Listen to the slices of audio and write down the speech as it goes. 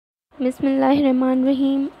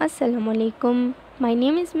Bismillahirrahmanirrahim. Assalamualaikum. My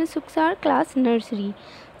name is Miss Rukhsar, class Nursery.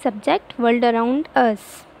 Subject World Around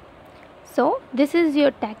Us. So, this is your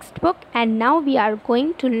textbook and now we are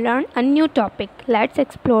going to learn a new topic. Let's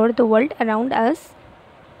explore the world around us.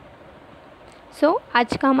 So,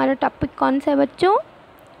 आज का हमारा topic कौन सा है बच्चों?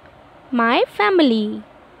 My family.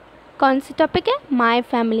 कौन सा topic है? My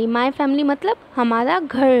family. माई फैमिली मतलब हमारा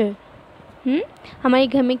घर. हमारे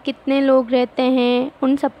घर में कितने लोग रहते हैं,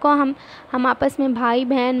 उन सबको हम आपस में भाई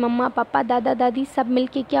बहन मम्मा पापा दादा दादी सब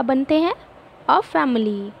मिलके क्या बनते हैं? A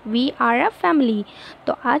family. We are a family.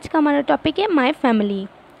 तो आज का हमारा टॉपिक है माई फैमिली.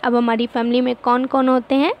 अब हमारी फैमिली में कौन कौन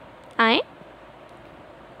होते हैं? आए.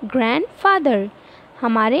 ग्रैंडफादर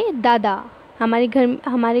हमारे दादा.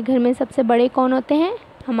 हमारे घर में सबसे बड़े कौन होते हैं?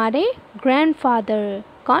 हमारे ग्रैंडफादर.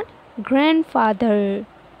 कौन? Grandfather.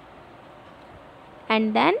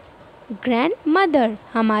 And then grand mother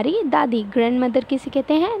हमारी दादी. ग्रैंड मदर किसे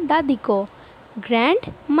कहते हैं? दादी को.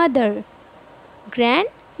 Grand mother. Grand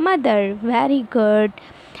mother. Very good.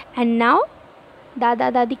 And now दादा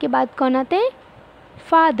दादी के बाद कौन आते हैं?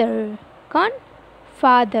 फादर. कौन?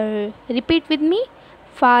 Father. Repeat with me.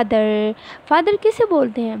 Father. Father किसे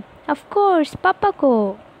बोलते हैं? ऑफ कोर्स पापा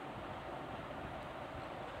को.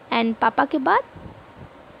 एंड पापा के बाद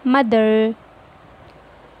मदर.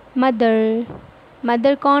 मदर.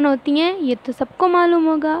 मदर कौन होती हैं? ये तो सबको मालूम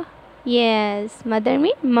होगा. Yes, mother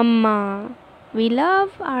mean mamma. We love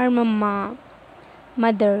our mamma.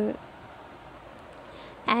 Mother.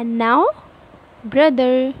 And now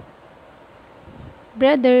brother.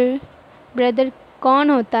 Brother. Brother कौन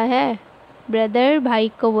होता है? ब्रदर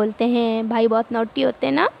भाई को बोलते हैं. भाई बहुत नोटी होते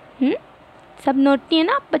हैं ना. सब नोटी है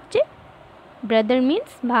ना आप बच्चे. ब्रदर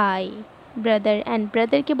मीन्स भाई. ब्रदर. एंड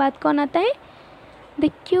ब्रदर के बाद कौन आता है? The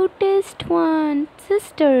cutest one,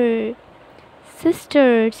 sister.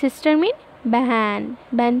 Sister. Sister mean बहन.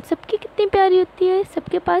 बहन सबकी कितनी प्यारी होती है,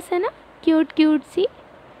 सबके पास है ना क्यूट क्यूट सी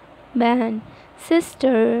बहन.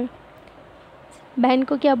 सिस्टर. बहन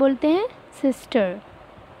को क्या बोलते हैं? सिस्टर.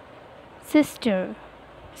 सिस्टर.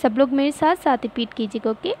 सब लोग मेरे साथ साथ रिपीट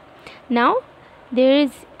कीजिएगा. Okay. Now there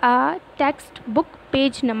is a text book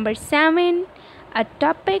page number 7. A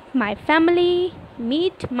topic my family.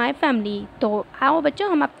 Meet my family. तो आओ बच्चों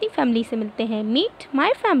हम अपनी फैमिली से मिलते हैं. Meet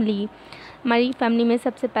my family. हमारी फैमिली में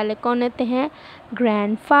सबसे पहले कौन होते हैं?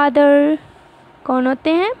 ग्रैंडफादर. कौन होते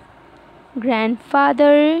हैं?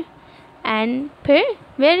 ग्रैंडफादर. एंड फिर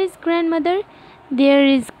where is grand mother? There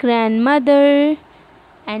is grand mother.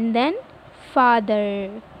 And then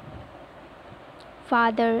father.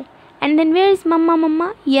 Father. And then where is mamma?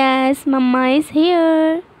 Mamma. Yes, mamma is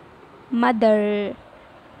here. Mother.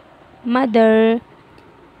 Mother.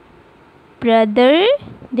 Brother.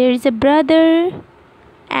 There is a brother.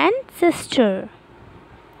 And sister.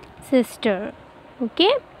 Sister. Okay.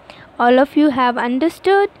 All of you have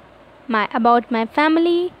understood about my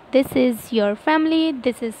family. This is your family.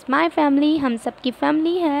 This is my family. हम सबकी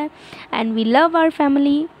family है. And we love our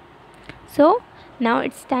family. So now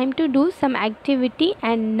it's time to do some activity.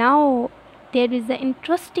 And now there is an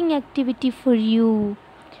interesting activity for you.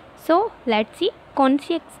 So let's see कौन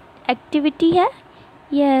सी activity है.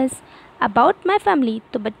 Yes, about my family.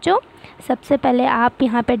 तो बच्चों सबसे पहले आप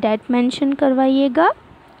यहाँ पे डेट मेंशन करवाइएगा.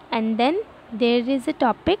 And then there is a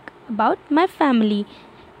topic about my family.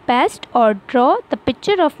 Paste और draw the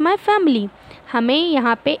picture of my family. हमें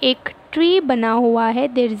यहाँ पे एक ट्री बना हुआ है.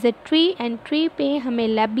 There is a tree and tree पे हमें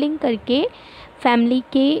लेबलिंग करके फैमिली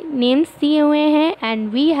के नेम्स दिए हुए हैं. And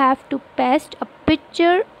we have to paste a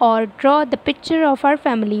picture और draw the picture of our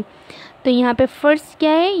family. तो यहाँ पे फर्स्ट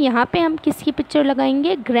क्या है? यहाँ पे हम किसकी पिक्चर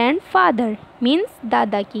लगाएंगे? ग्रैंडफादर मीन्स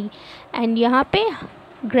दादा की. एंड यहाँ पे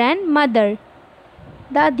ग्रैंड मदर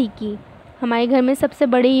दादी की. हमारे घर में सबसे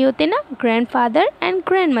बड़े ये होते हैं ना, grandfather and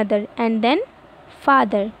grand mother. And then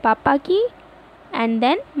father पापा की. एंड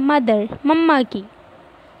देन मदर मम्मा की.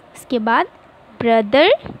 उसके बाद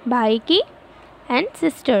ब्रदर भाई की. एंड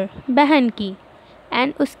सिस्टर बहन की.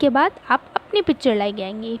 एंड उसके बाद आप अपनी पिक्चर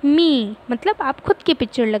लगाएंगे. मी मतलब आप खुद की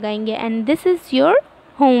पिक्चर लगाएंगे. And this is your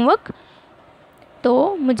homework.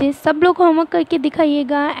 तो मुझे सब लोग होमवर्क करके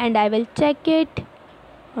दिखाइएगा. And I will check it.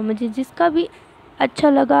 और मुझे जिसका भी अच्छा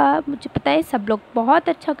लगा मुझे पता है सब लोग बहुत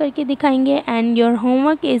अच्छा करके दिखाएंगे. And your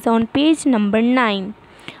homework is on page number 9.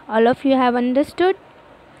 All of you have understood.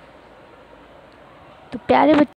 तो प्यारे बच्चे